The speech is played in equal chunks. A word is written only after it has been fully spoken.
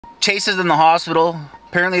Chace is in the hospital.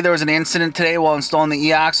 Apparently there was an incident today while installing the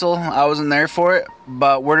e-axle. I wasn't there for it,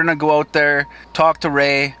 but we're gonna go out there, talk to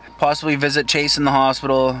Ray, possibly visit Chace in the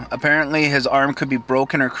hospital. Apparently his arm could be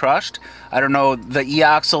broken or crushed. I don't know, the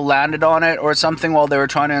e-axle landed on it or something while they were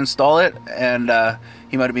trying to install it, and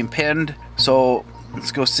he might have been pinned. So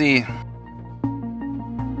let's go see.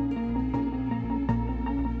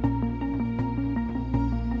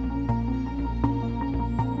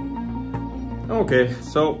 Okay,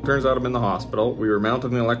 so turns out I'm in the hospital. We were mounting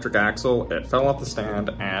the electric axle, it fell off the stand,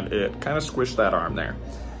 and it kind of squished that arm there.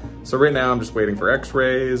 So right now I'm just waiting for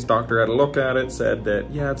x-rays. Doctor had a look at it, said that,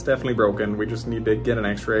 yeah, it's definitely broken. We just need to get an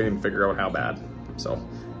x-ray and figure out how bad. So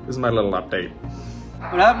this is my little update.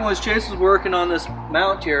 What happened was Chace was working on this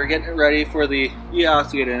mount here, getting it ready for the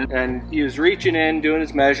e-axle to get in, and he was reaching in, doing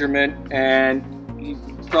his measurement, and he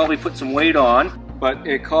probably put some weight on, but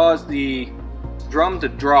it caused the drum to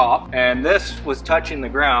drop, and this was touching the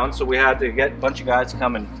ground, so we had to get a bunch of guys to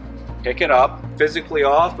come and pick it up physically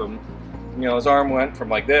off him. You know, his arm went from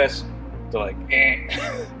like this to like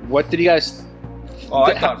What did you guys... Oh,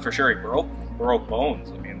 I thought for sure he broke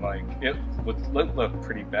bones. I mean, like, it would look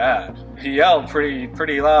pretty bad. He yelled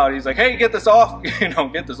pretty loud. He's like, hey, get this off, you know,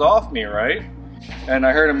 get this off me, right? And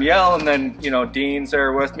I heard him yell, and then, you know, Dean's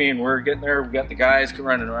there with me, and we're getting there. We got the guys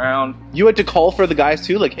running around. You had to call for the guys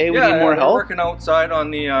too, like, hey, we need more help? Working outside on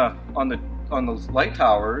those light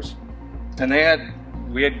towers, and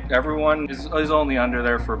we had everyone is only under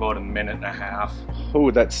there for about a minute and a half. Oh,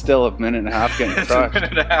 that's still a minute and a half getting It's crushed. a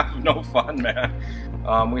minute and a half of no fun,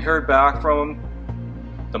 man. We heard back from him.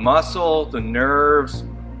 The muscle, the nerves,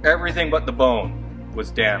 everything but the bone was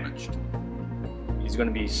damaged. He's going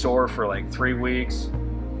to be sore for like 3 weeks.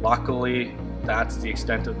 Luckily, that's the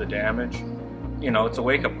extent of the damage. You know, it's a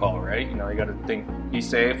wake-up call, right? You know, you got to think, be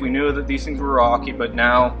safe. We knew that these things were rocky, but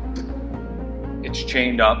now it's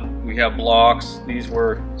chained up. We have blocks. These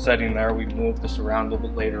were sitting there. We moved this around a little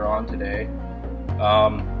bit later on today.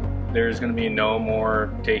 There's going to be no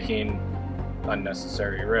more taking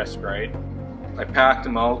unnecessary risk, right? I packed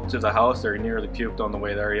him out to the house there. He nearly puked on the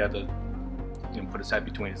way there. He had to, you know, put his head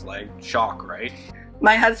between his legs. Shock, right?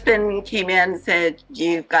 My husband came in and said,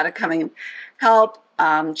 you've got to come and help.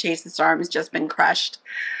 Chace's arm has just been crushed.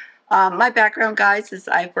 My background, guys, is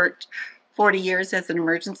I've worked 40 years as an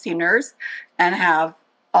emergency nurse and have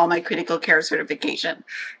all my critical care certification.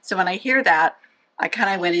 So when I hear that, I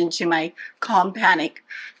kind of went into my calm panic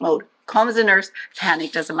mode. Calm as a nurse,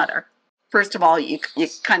 panic doesn't matter. First of all, you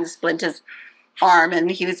kind of splint his arm, and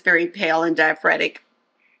he was very pale and diaphoretic,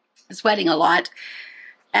 sweating a lot.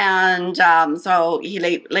 And so he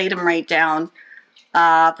laid him right down.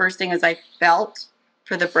 First thing is I felt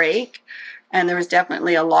for the break, and there was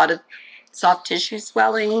definitely a lot of soft tissue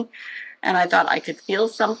swelling, and I thought I could feel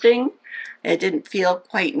something. It didn't feel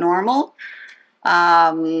quite normal.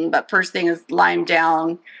 But first thing is lie him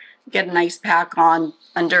down, get a nice pack on,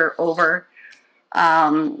 under, over.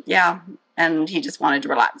 Yeah, and he just wanted to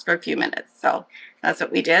relax for a few minutes. So that's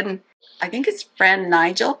what we did. And I think his friend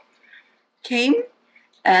Nigel came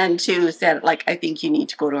and said, like, I think you need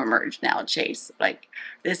to go to Emerge now, Chace. Like,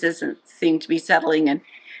 this doesn't seem to be settling. And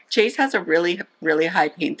Chace has a really, really high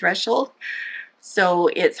pain threshold. So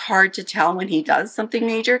it's hard to tell when he does something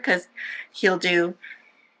major, because he'll do,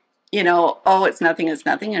 you know, oh, it's nothing, and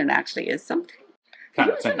it actually is something. It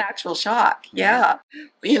was an actual shock, yeah.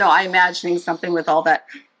 You know, I'm imagining something with all that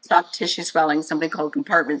soft tissue swelling, something called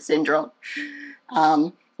compartment syndrome,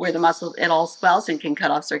 where the muscle, it all swells and can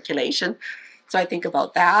cut off circulation. So I think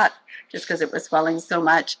about that, just because it was swelling so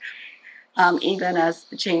much. Even as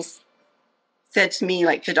Chace said to me,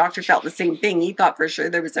 like, the doctor felt the same thing. He thought for sure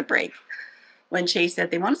there was a break. When Chace said,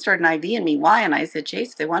 they want to start an IV in me, why? And I said,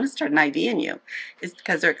 Chace, if they want to start an IV in you, it's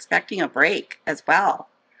because they're expecting a break as well.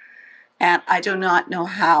 And I do not know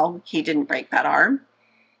how he didn't break that arm.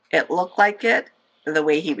 It looked like it. The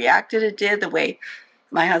way he reacted, it did. The way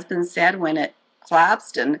my husband said when it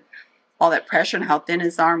collapsed and all that pressure and how thin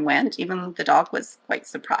his arm went. Even the doc was quite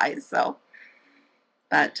surprised. So,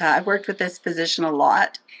 but I've worked with this physician a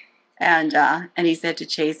lot. And he said to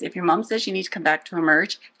Chace, if your mom says you need to come back to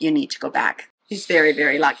Emerge, you need to go back. He's very,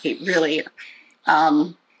 very lucky, really.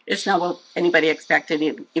 It's not what anybody expected,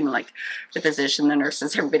 even like the physician, the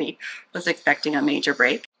nurses, everybody was expecting a major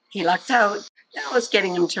break. He lucked out. That was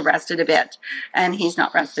getting him to rest it a bit, and he's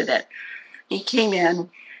not rested it. He came in,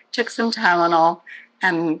 took some Tylenol,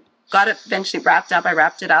 and got it eventually wrapped up. I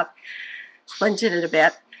wrapped it up, splinted it a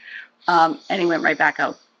bit, and he went right back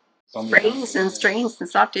out. Sprains and strains and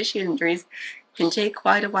soft tissue injuries can take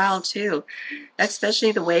quite a while too,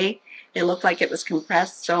 especially the way it looked like it was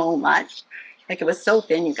compressed so much. Like, it was so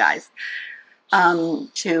thin, you guys.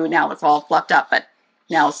 to now it's all fluffed up, but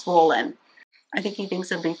now swollen. I think he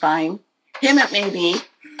thinks it'll be fine. Him, it may be.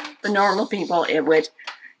 The normal people, it would,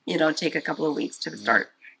 you know, take a couple of weeks to start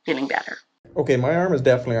feeling better. Okay, my arm is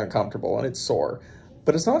definitely uncomfortable and it's sore,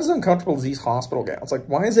 but it's not as uncomfortable as these hospital gowns. Like,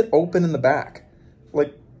 why is it open in the back?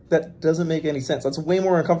 Like, that doesn't make any sense. That's way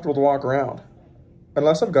more uncomfortable to walk around.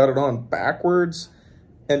 Unless I've got it on backwards,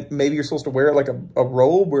 and maybe you're supposed to wear it like a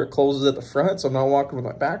robe where it closes at the front, so I'm not walking with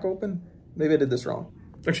my back open. Maybe I did this wrong.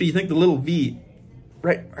 Actually, you think the little V,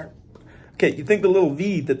 right? Okay, you think the little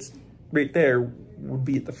V that's right there would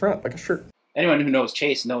be at the front, like a shirt. Anyone who knows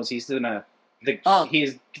Chace knows he's gonna give it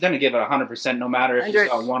 100%, no matter if he's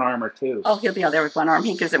got one arm or two. Oh, he'll be out there with one arm.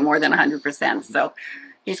 He gives it more than 100%. So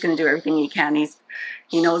he's going to do everything he can.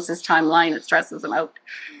 He knows his timeline. It stresses him out.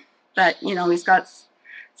 But, you know, he's got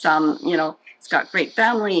some, you know, he's got great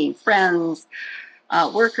family, friends,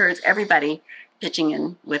 workers, everybody pitching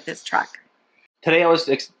in with his truck. Today I was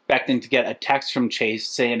expecting to get a text from Chace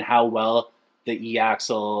saying how well the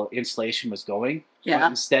e-axle installation was going. Yeah.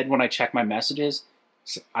 But instead, when I check my messages,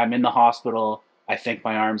 I'm in the hospital. I think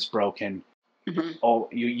my arm's broken. Mm-hmm. Oh,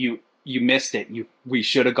 you missed it. We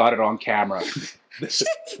should have got it on camera.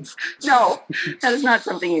 No, that is not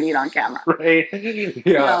something you need on camera. Right?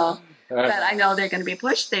 Yeah. No, but I know they're going to be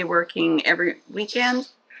pushed. They're working every weekend.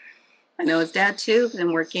 I know his dad too.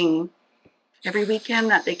 Been working every weekend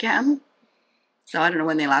that they can. So I don't know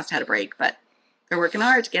when they last had a break, but they're working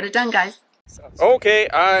hard to get it done, guys. Okay,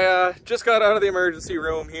 I just got out of the emergency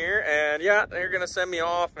room here, and yeah, they're gonna send me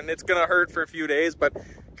off, and it's gonna hurt for a few days, but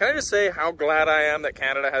can I just say how glad I am that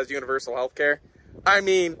Canada has universal health care? I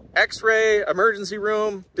mean, x-ray, emergency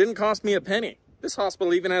room, didn't cost me a penny. This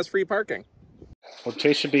hospital even has free parking. Well,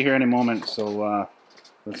 Chace should be here any moment, so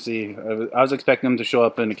let's see. I was expecting him to show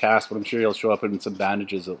up in a cast, but I'm sure he'll show up in some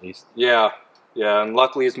bandages at least. Yeah, and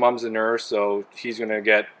luckily his mom's a nurse, so he's going to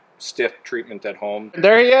get stiff treatment at home.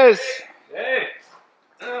 There he is! Hey,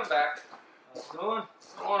 I'm back. How's it going?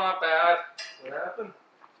 Oh, not bad. What happened?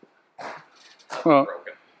 Well,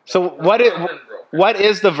 broken. So what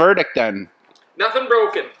is the verdict then? Nothing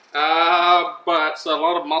broken, but a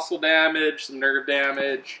lot of muscle damage, some nerve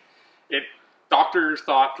damage. Doctors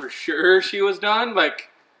thought for sure she was done. Like,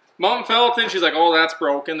 Mom felt it, she's like, oh, that's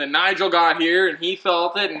broken. Then Nigel got here and he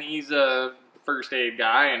felt it, and he's a first aid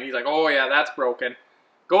guy, and he's like, oh yeah, that's broken.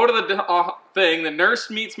 Go to the thing, the nurse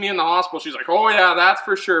meets me in the hospital, she's like, oh yeah, that's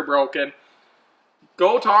for sure broken.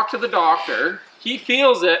 Go talk to the doctor, he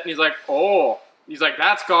feels it, and he's like, oh,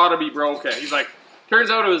 that's gotta be broken. He's like, turns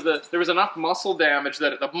out there was enough muscle damage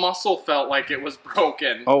that the muscle felt like it was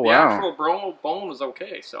broken. Oh, wow. The actual bone was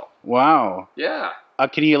okay, so. Wow. Yeah.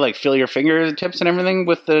 Can you like feel your fingertips and everything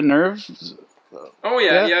with the nerves? Oh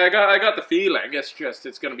yeah, I got the feeling.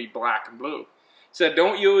 It's gonna be black and blue. Said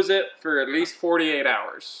don't use it for at least 48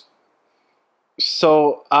 hours.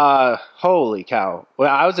 So, holy cow.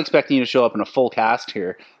 Well, I was expecting you to show up in a full cast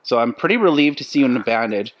here, so I'm pretty relieved to see you in a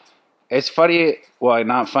bandage. It's funny, well,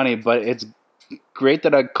 not funny, but it's great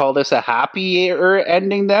that I'd call this a happier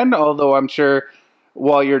ending then, although I'm sure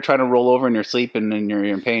while you're trying to roll over in your sleep and you're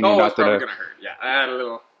in pain, you're not probably gonna hurt. Yeah,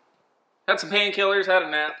 I had some painkillers, had a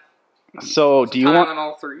nap. So do you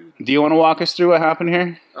want to walk us through what happened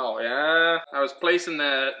here? Oh yeah, I was placing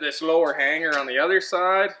this lower hanger on the other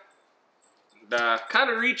side, kind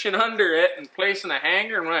of reaching under it and placing a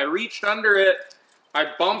hanger, and when I reached under it,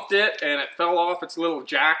 I bumped it and it fell off its little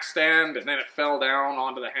jack stand, and then it fell down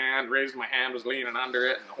onto the hand. Raised my hand, was leaning under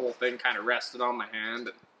it, and the whole thing kind of rested on my hand.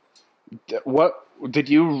 What did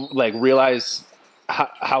you like realize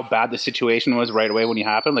how bad the situation was right away when you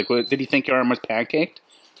happened? Like, did you think your arm was pancaked?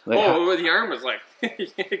 Like, the arm was like,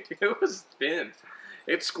 it was thin.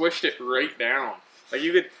 It squished it right down. Like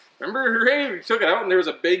you could, remember, Ray, we took it out and there was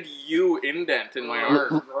a big U indent in my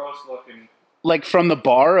arm. Gross looking. Like from the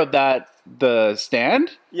bar of the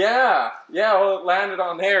stand? Yeah, well it landed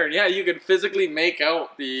on there. And yeah, you could physically make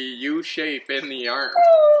out the U shape in the arm.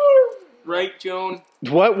 Right, Joan?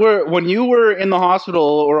 When you were in the hospital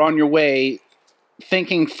or on your way,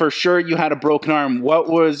 thinking for sure you had a broken arm, what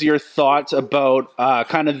was your thoughts about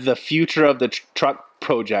kind of the future of the truck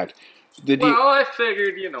project? I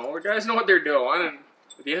figured, the guys know what they're doing, and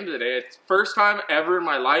at the end of the day, it's the first time ever in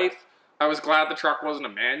my life I was glad the truck wasn't a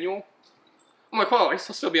manual. I'm like, well, I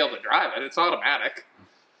still be able to drive it. It's automatic.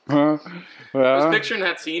 Well, I was picturing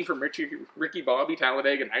that scene from Ricky Bobby,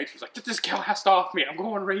 Talladega Nights. He's like, get this cast off me. I'm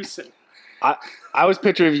going racing. I was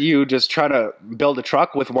picturing you just trying to build a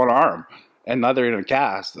truck with one arm and the other in a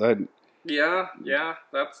cast. Yeah,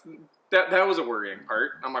 that was a worrying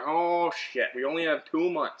part. I'm like, oh shit, we only have 2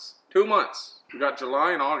 months. 2 months. We got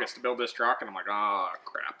July and August to build this truck, and I'm like, oh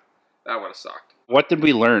crap. That would have sucked. What did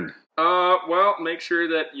we learn? Well, make sure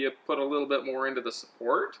that you put a little bit more into the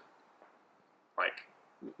support. Like,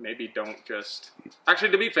 maybe don't just... Actually,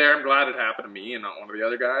 to be fair, I'm glad it happened to me and not one of the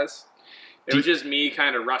other guys. It was just me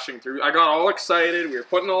kind of rushing through. I got all excited. We were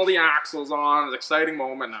putting all the axles on. It was an exciting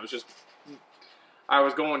moment, and I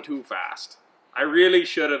was going too fast. I really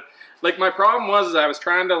should have... Like, my problem was I was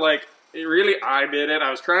trying to, like... I did it.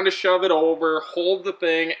 I was trying to shove it over, hold the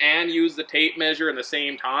thing, and use the tape measure at the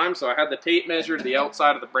same time. So I had the tape measure to the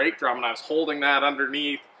outside of the brake drum, and I was holding that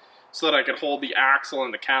underneath so that I could hold the axle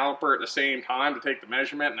and the caliper at the same time to take the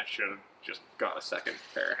measurement, and I should have just got a second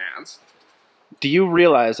pair of hands. Do you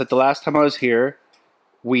realize that the last time I was here,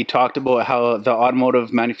 we talked about how the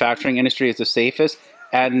automotive manufacturing industry is the safest?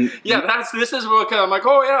 And yeah, this is what I'm like,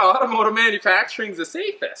 oh yeah, automotive manufacturing is the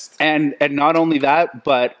safest. And not only that,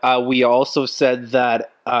 but we also said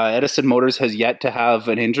that Edison Motors has yet to have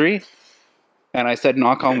an injury. And I said,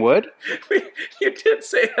 knock on wood. You did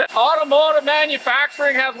say that. Automotive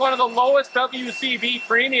manufacturing has one of the lowest WCB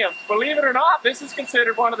premiums. Believe it or not, this is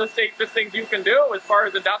considered one of the safest things you can do as far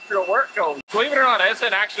as industrial work goes. Believe it or not, Edison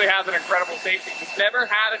actually has an incredible safety. We've never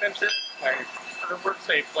had an insurance claim or work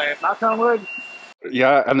safe plan. Knock on wood.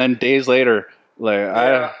 Yeah, and then days later, like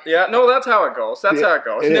yeah, no, that's how it goes. That's how it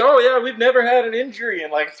goes. No, yeah, we've never had an injury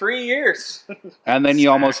in like 3 years. And then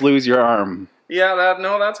you almost lose your arm. Yeah,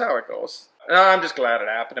 that's how it goes. I'm just glad it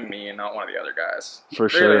happened to me and not one of the other guys. For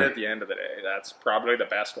sure. Really, at the end of the day, that's probably the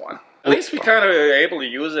best one. At least we kind of were able to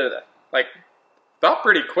use it. Like, felt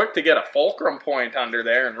pretty quick to get a fulcrum point under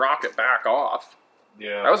there and rock it back off.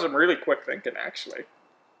 Yeah, that was some really quick thinking, actually.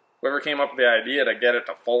 Whoever came up with the idea to get it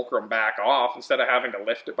to fulcrum back off instead of having to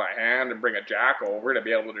lift it by hand and bring a jack over to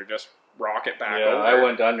be able to just rock it back over. Yeah, I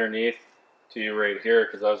went underneath to you right here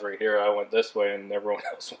because I was right here. I went this way and everyone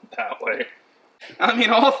else went that way. I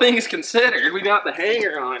mean, all things considered, we got the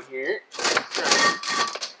hanger on here.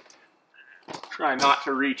 Try not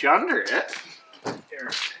to reach under it.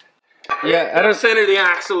 Here. Yeah, I don't center the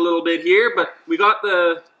axle a little bit here, but we got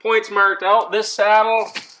the points marked out. This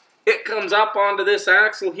saddle... It comes up onto this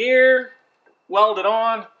axle here, weld it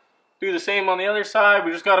on, do the same on the other side.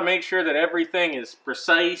 We just got to make sure that everything is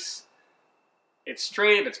precise, it's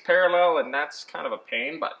straight, it's parallel, and that's kind of a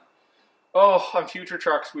pain. But, oh, on future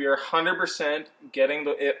trucks, we are 100% getting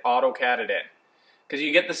it auto-catted in. Because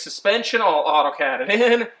you get the suspension all auto-catted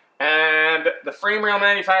in, and the frame rail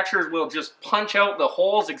manufacturers will just punch out the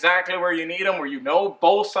holes exactly where you need them, where you know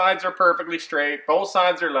both sides are perfectly straight, both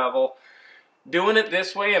sides are level. Doing it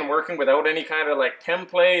this way and working without any kind of like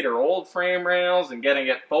template or old frame rails and getting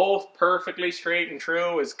it both perfectly straight and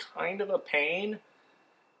true is kind of a pain.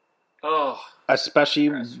 Oh, especially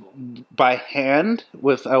stressful. By hand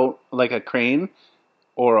without like a crane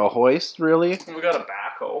or a hoist, really. We got a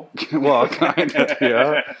backhoe. Well, kind of,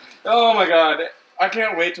 yeah. Oh my god, I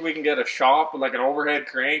can't wait till we can get a shop with like an overhead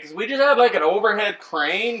crane, because we just had like an overhead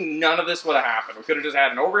crane, none of this would have happened. We could have just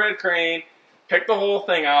had an overhead crane, pick the whole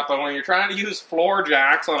thing up, but when you're trying to use floor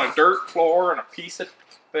jacks on a dirt floor and a piece of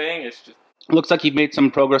thing, it's just... Looks like you've made some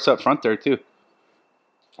progress up front there, too.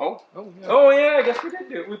 Oh yeah, I guess we did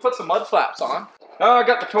do it. We put some mud flaps on. I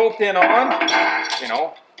got the toe pin on. You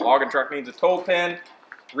know, logging truck needs a toe pin.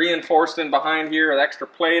 Reinforced in behind here with extra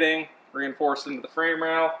plating. Reinforced into the frame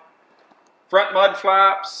rail. Front mud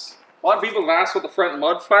flaps. A lot of people have asked what the front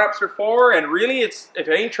mud flaps are for, and really it's, if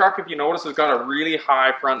any truck, if you notice, has got a really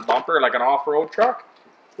high front bumper, like an off-road truck.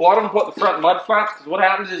 A lot of them put the front mud flaps, because what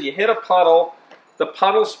happens is you hit a puddle, the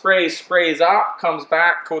puddle spray sprays up, comes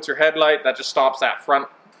back, coats your headlight, that just stops that front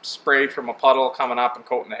spray from a puddle coming up and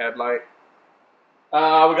coating the headlight. We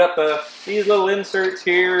got these little inserts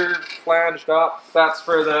here, flanged up, that's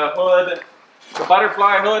for the hood. The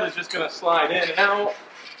butterfly hood is just going to slide in and out,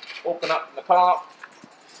 open up in the top.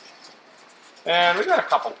 And we got a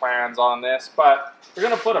couple plans on this, but we're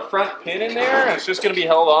going to put a front pin in there, and it's just going to be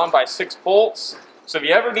held on by 6 bolts. So if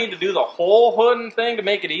you ever need to do the whole hood and thing to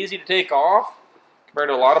make it easy to take off, compared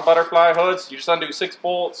to a lot of butterfly hoods, you just undo 6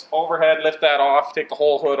 bolts, overhead, lift that off, take the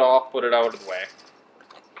whole hood off, put it out of the way.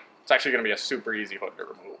 It's actually going to be a super easy hood to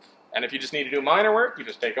remove. And if you just need to do minor work, you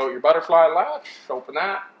just take out your butterfly latch, open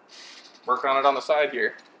that, work on it on the side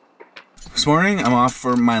here. This morning, I'm off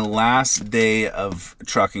for my last day of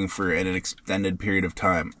trucking for an extended period of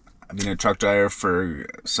time. I've been a truck driver for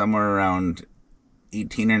somewhere around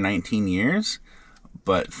 18 or 19 years,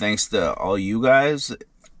 but thanks to all you guys,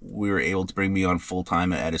 we were able to bring me on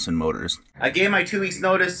full-time at Edison Motors. I gave my 2 weeks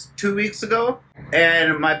notice 2 weeks ago,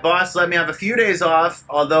 and my boss let me have a few days off,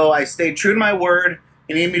 although I stayed true to my word.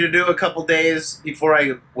 He needed me to do a couple days before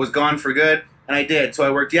I was gone for good, and I did. So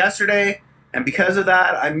I worked yesterday, And because of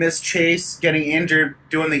that, I missed Chace getting injured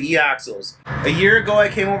doing the e-axles. A year ago, I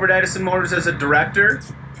came over to Edison Motors as a director.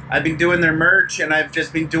 I've been doing their merch, and I've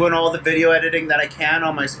just been doing all the video editing that I can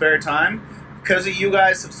on my spare time. Because of you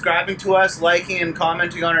guys subscribing to us, liking and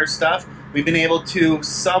commenting on our stuff, we've been able to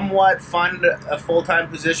somewhat fund a full-time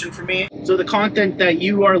position for me. So the content that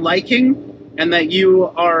you are liking and that you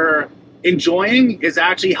are enjoying is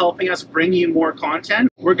actually helping us bring you more content.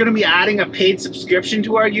 We're going to be adding a paid subscription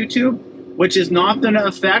to our YouTube, which is not going to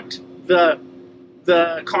affect the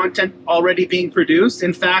content already being produced.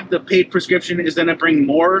 In fact, the paid prescription is going to bring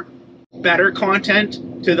more better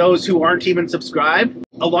content to those who aren't even subscribed.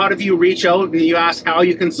 A lot of you reach out and you ask how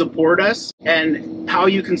you can support us, and how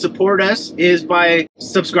you can support us is by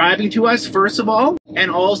subscribing to us, first of all.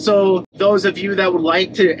 And also, those of you that would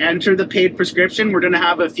like to enter the paid prescription, we're going to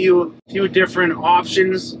have a few different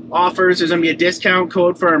offers. There's going to be a discount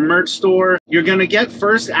code for our merch store. You're going to get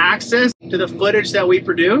first access to the footage that we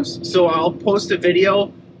produce. So I'll post a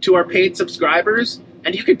video to our paid subscribers,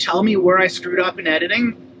 and you can tell me where I screwed up in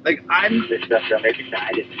editing. Like, I'm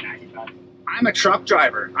a truck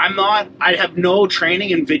driver. I have no training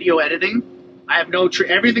in video editing. I have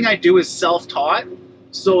everything I do is self-taught.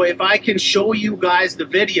 So if I can show you guys the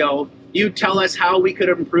video, you tell us how we could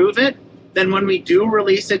improve it, then when we do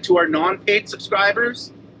release it to our non-paid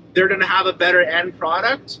subscribers, they're going to have a better end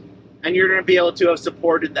product, and you're going to be able to have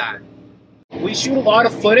supported that. We shoot a lot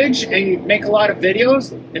of footage and make a lot of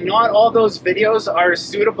videos, and not all those videos are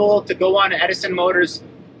suitable to go on Edison Motors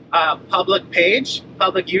public page,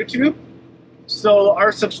 public YouTube. So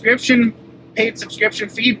our paid subscription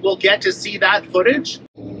feed will get to see that footage.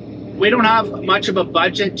 We don't have much of a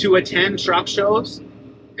budget to attend truck shows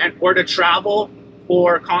or to travel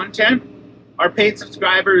for content. Our paid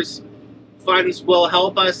subscribers funds will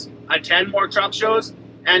help us attend more truck shows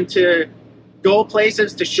and to go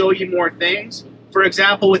places to show you more things. For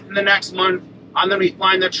example, within the next month, I'm going to be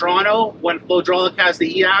flying to Toronto when Flowdraulic has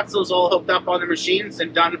the e-axles all hooked up on the machines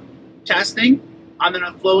and done testing. I'm going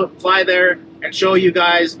to fly there and show you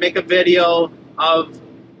guys, make a video of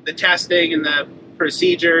the testing and the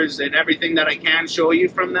procedures and everything that I can show you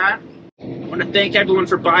from that. I want to thank everyone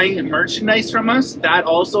for buying merchandise from us. That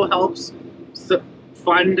also helps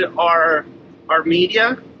fund our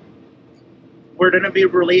media. We're going to be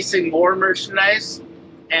releasing more merchandise,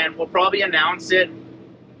 and we'll probably announce it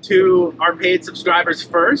to our paid subscribers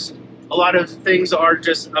first. A lot of things are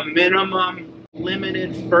just a minimum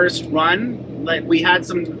limited first run. Like, we had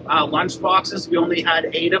some lunch boxes. We only had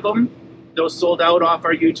 8 of them. Those sold out off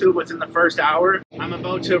our YouTube within the first hour. I'm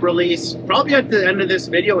about to release, probably at the end of this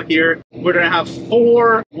video here, we're going to have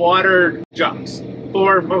 4 water jugs.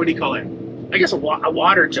 4, what would you call it? I guess a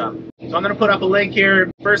water jug. So I'm going to put up a link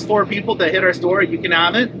here. First 4 people that hit our store, you can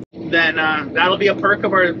have it. Then that'll be a perk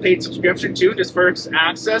of our paid subscription too, just first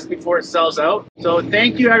access before it sells out. So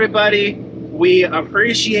thank you, everybody. We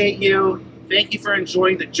appreciate you. Thank you for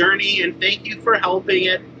enjoying the journey, and thank you for helping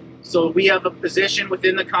it. So we have a position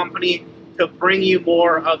within the company to bring you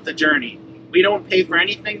more of the journey. We don't pay for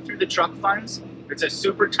anything through the truck funds. It's a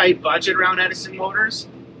super tight budget around Edison Motors.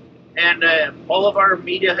 And all of our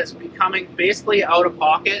media has been coming basically out of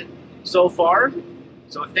pocket so far.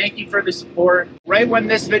 So thank you for the support. Right when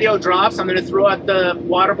this video drops, I'm going to throw out the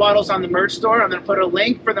water bottles on the merch store. I'm going to put a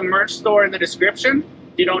link for the merch store in the description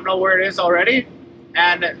if you don't know where it is already.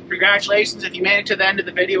 And congratulations, if you made it to the end of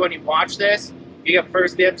the video and you watched this, you get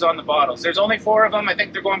first dibs on the bottles. There's only 4 of them. I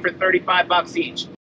think they're going for $35 each.